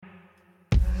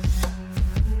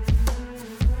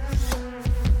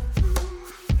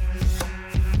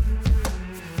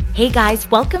Hey guys,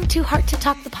 welcome to Heart to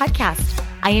Talk, the podcast.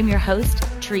 I am your host,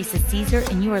 Teresa Caesar,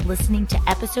 and you are listening to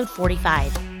episode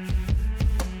 45.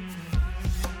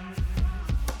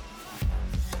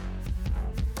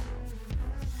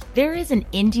 There is an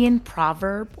Indian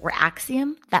proverb or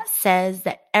axiom that says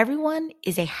that everyone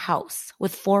is a house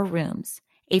with 4 rooms,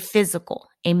 a physical,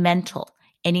 a mental,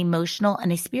 an emotional,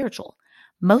 and a spiritual.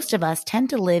 Most of us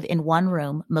tend to live in one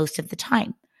room most of the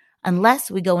time,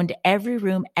 unless we go into every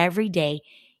room every day,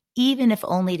 even if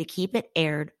only to keep it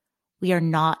aired. We are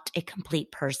not a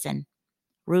complete person.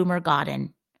 Room or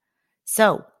garden.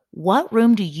 So, what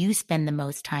room do you spend the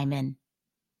most time in?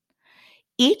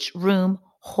 Each room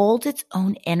holds its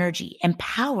own energy and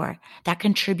power that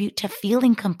contribute to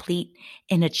feeling complete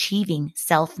and achieving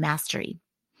self-mastery.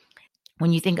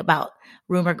 When you think about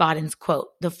Rumor Godden's quote,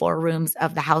 the 4 rooms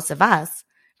of the house of us,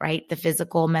 right? The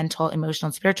physical, mental, emotional,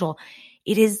 and spiritual.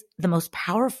 It is the most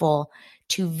powerful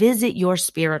to visit your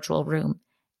spiritual room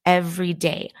every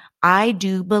day. I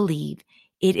do believe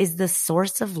it is the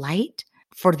source of light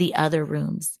for the other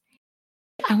rooms.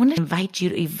 I want to invite you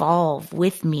to evolve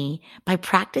with me by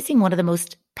practicing one of the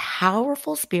most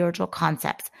powerful spiritual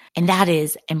concepts, and that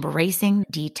is embracing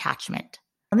detachment.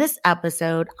 On this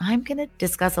episode, I'm going to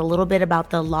discuss a little bit about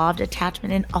the law of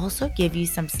detachment and also give you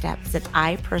some steps that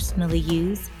I personally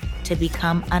use to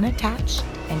become unattached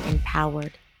and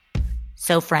empowered.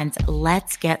 So friends,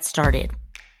 let's get started.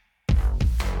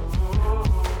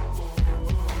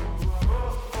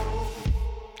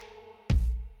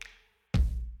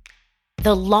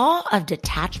 The law of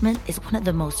detachment is one of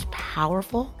the most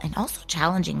powerful and also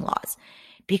challenging laws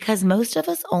because most of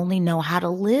us only know how to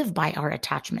live by our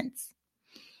attachments.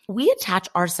 We attach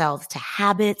ourselves to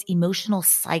habits, emotional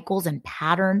cycles and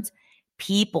patterns,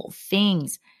 people,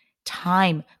 things,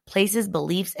 time, places,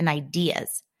 beliefs, and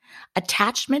ideas.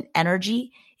 Attachment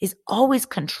energy is always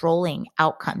controlling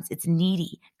outcomes. It's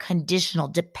needy, conditional,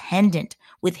 dependent,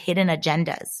 with hidden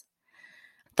agendas.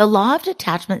 The law of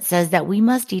detachment says that we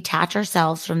must detach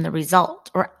ourselves from the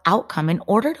result or outcome in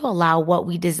order to allow what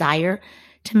we desire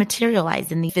to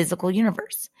materialize in the physical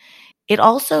universe. It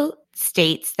also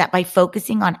states that by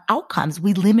focusing on outcomes,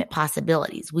 we limit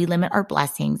possibilities, we limit our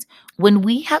blessings. When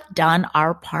we have done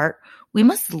our part, we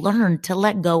must learn to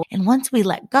let go. And once we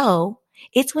let go,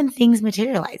 it's when things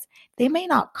materialize. They may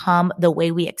not come the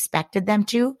way we expected them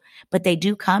to, but they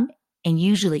do come, and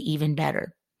usually even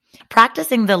better.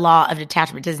 Practicing the law of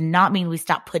detachment does not mean we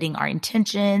stop putting our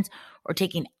intentions or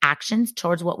taking actions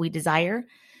towards what we desire,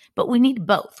 but we need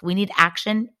both. We need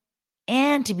action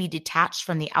and to be detached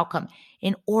from the outcome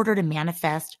in order to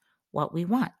manifest what we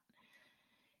want.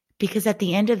 Because at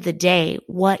the end of the day,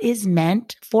 what is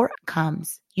meant for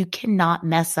comes. You cannot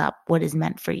mess up what is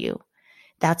meant for you.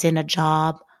 That's in a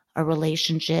job, a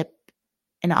relationship,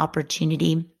 an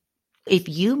opportunity. If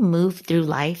you move through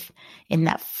life in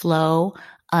that flow,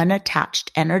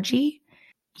 unattached energy,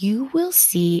 you will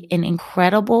see an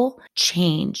incredible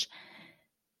change.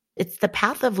 It's the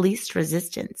path of least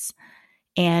resistance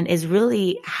and is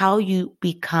really how you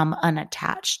become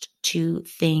unattached to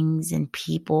things and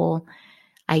people,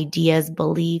 ideas,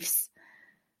 beliefs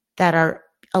that are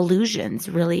illusions,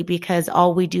 really, because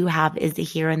all we do have is the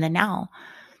here and the now.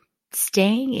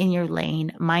 Staying in your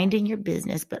lane, minding your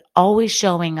business, but always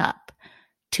showing up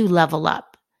to level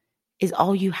up is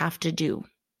all you have to do.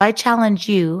 I challenge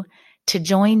you to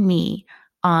join me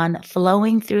on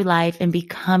flowing through life and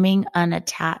becoming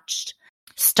unattached.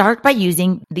 Start by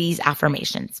using these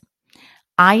affirmations.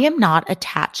 I am not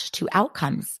attached to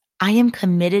outcomes. I am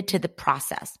committed to the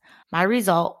process. My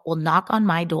result will knock on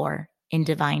my door in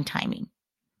divine timing.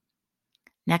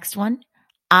 Next one,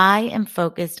 I am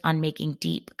focused on making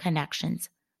deep connections,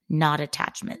 not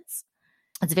attachments.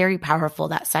 It's very powerful,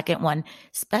 that second one,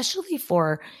 especially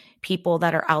for people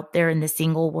that are out there in the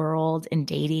single world and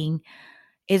dating,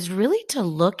 is really to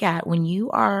look at when you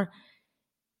are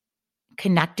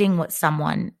connecting with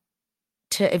someone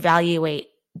to evaluate,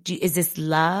 is this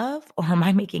love or am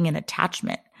I making an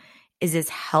attachment? Is this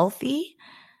healthy,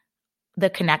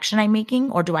 the connection I'm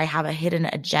making, or do I have a hidden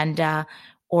agenda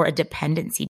or a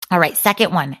dependency? All right,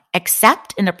 second one,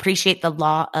 accept and appreciate the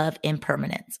law of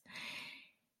impermanence.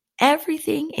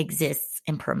 Everything exists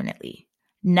impermanently.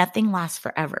 Nothing lasts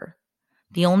forever.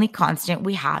 The only constant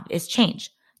we have is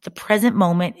change. The present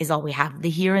moment is all we have, the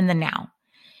here and the now.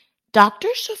 Dr.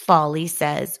 Shefali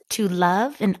says, to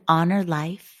love and honor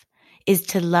life is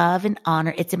to love and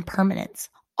honor its impermanence.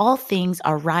 All things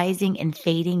are rising and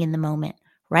fading in the moment,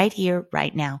 right here,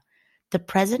 right now. The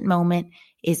present moment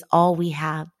is all we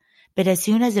have. But as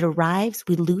soon as it arrives,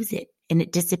 we lose it and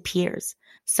it disappears.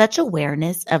 Such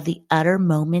awareness of the utter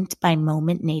moment by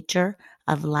moment nature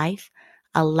of life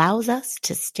allows us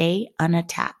to stay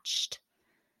unattached.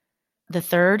 The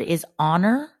third is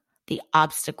honor the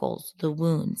obstacles, the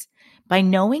wounds, by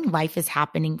knowing life is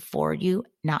happening for you,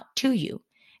 not to you.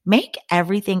 Make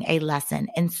everything a lesson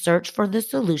and search for the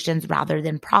solutions rather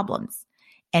than problems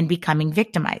and becoming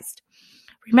victimized.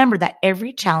 Remember that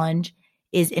every challenge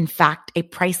is in fact a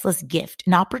priceless gift,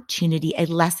 an opportunity, a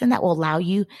lesson that will allow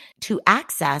you to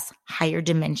access higher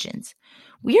dimensions.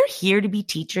 We are here to be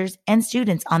teachers and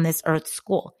students on this earth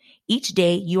school. Each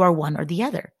day you are one or the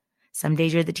other. Some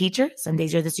days you're the teacher, some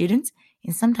days you're the students,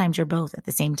 and sometimes you're both at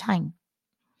the same time.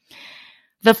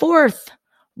 The fourth,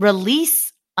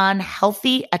 release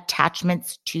unhealthy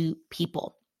attachments to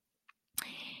people.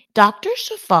 Dr.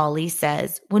 Shefali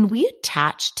says, when we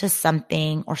attach to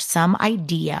something or some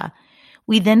idea,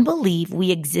 we then believe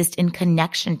we exist in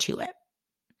connection to it.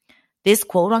 This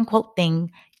quote unquote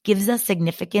thing gives us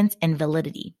significance and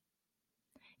validity.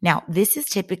 Now, this is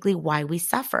typically why we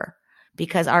suffer,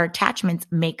 because our attachments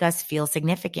make us feel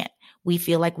significant. We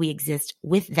feel like we exist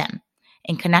with them,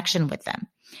 in connection with them.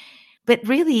 But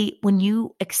really, when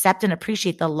you accept and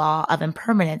appreciate the law of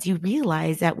impermanence, you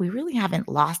realize that we really haven't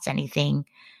lost anything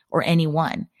or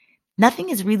anyone. Nothing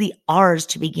is really ours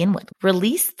to begin with.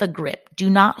 Release the grip. Do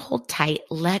not hold tight.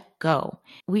 Let go.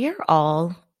 We are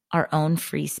all our own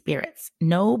free spirits.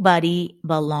 Nobody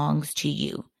belongs to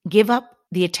you. Give up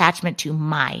the attachment to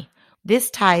my. This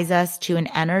ties us to an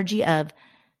energy of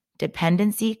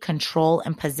dependency, control,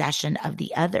 and possession of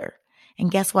the other. And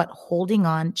guess what? Holding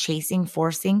on, chasing,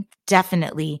 forcing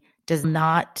definitely does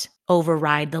not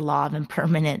override the law of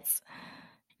impermanence.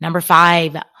 Number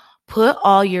 5, put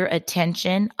all your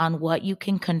attention on what you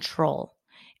can control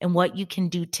and what you can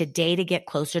do today to get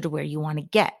closer to where you want to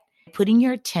get. Putting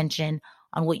your attention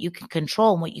on what you can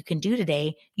control and what you can do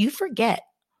today, you forget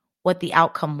what the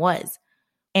outcome was.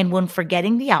 And when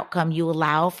forgetting the outcome, you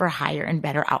allow for higher and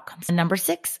better outcomes. And number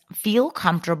 6, feel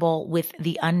comfortable with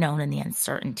the unknown and the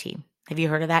uncertainty. Have you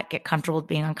heard of that? Get comfortable with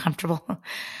being uncomfortable.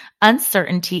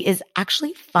 Uncertainty is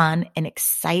actually fun and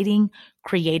exciting,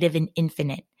 creative, and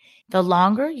infinite. The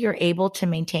longer you're able to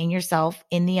maintain yourself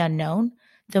in the unknown,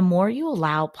 the more you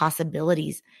allow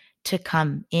possibilities to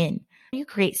come in. You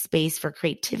create space for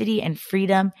creativity and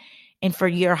freedom and for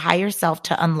your higher self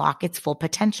to unlock its full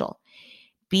potential.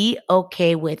 Be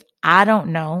okay with, I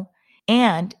don't know,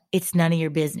 and it's none of your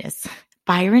business.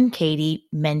 Byron Katie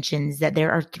mentions that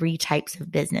there are 3 types of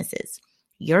businesses: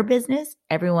 your business,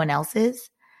 everyone else's,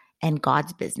 and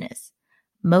God's business.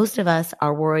 Most of us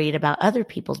are worried about other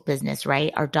people's business,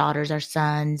 right? Our daughters, our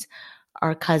sons,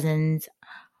 our cousins,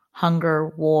 hunger,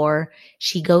 war.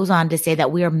 She goes on to say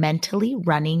that we are mentally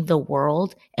running the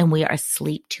world and we are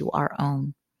asleep to our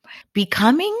own.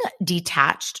 Becoming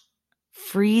detached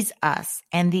frees us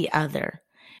and the other.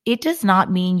 It does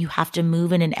not mean you have to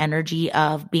move in an energy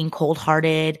of being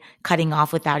cold-hearted, cutting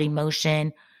off without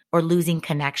emotion, or losing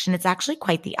connection. It's actually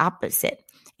quite the opposite.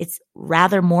 It's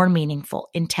rather more meaningful,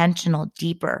 intentional,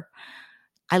 deeper.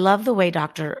 I love the way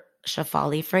Dr.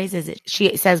 Shefali phrases it.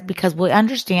 She says, because we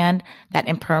understand that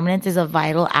impermanence is a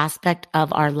vital aspect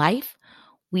of our life,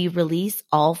 we release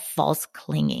all false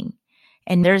clinging.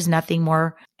 And there's nothing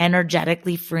more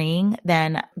energetically freeing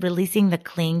than releasing the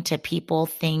cling to people,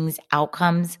 things,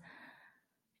 outcomes,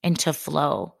 and to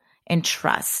flow and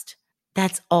trust.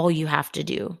 That's all you have to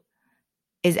do,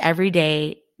 is every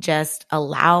day just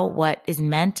allow what is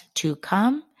meant to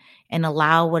come and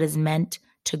allow what is meant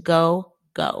to go,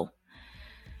 go.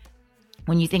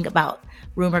 When you think about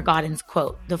Rumer Godden's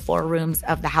quote, the 4 rooms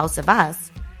of the house of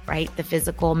us, right? The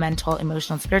physical, mental,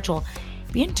 emotional, and spiritual.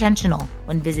 Be intentional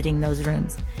when visiting those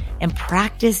rooms and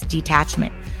practice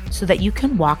detachment so that you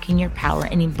can walk in your power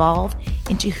and evolve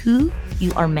into who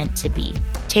you are meant to be.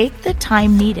 Take the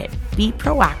time needed, be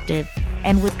proactive,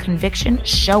 and with conviction,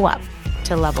 show up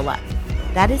to level up.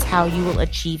 That is how you will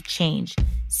achieve change,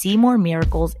 see more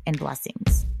miracles and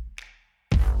blessings.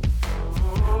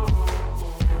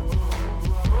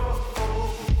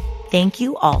 Thank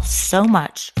you all so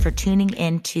much for tuning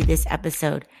in to this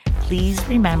episode. Please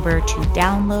remember to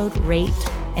download, rate,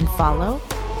 and follow.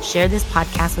 Share this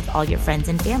podcast with all your friends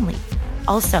and family.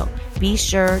 Also, be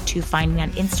sure to find me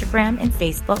on Instagram and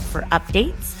Facebook for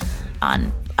updates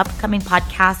on upcoming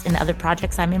podcasts and other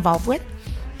projects I'm involved with.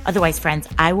 Otherwise, friends,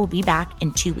 I will be back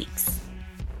in 2 weeks.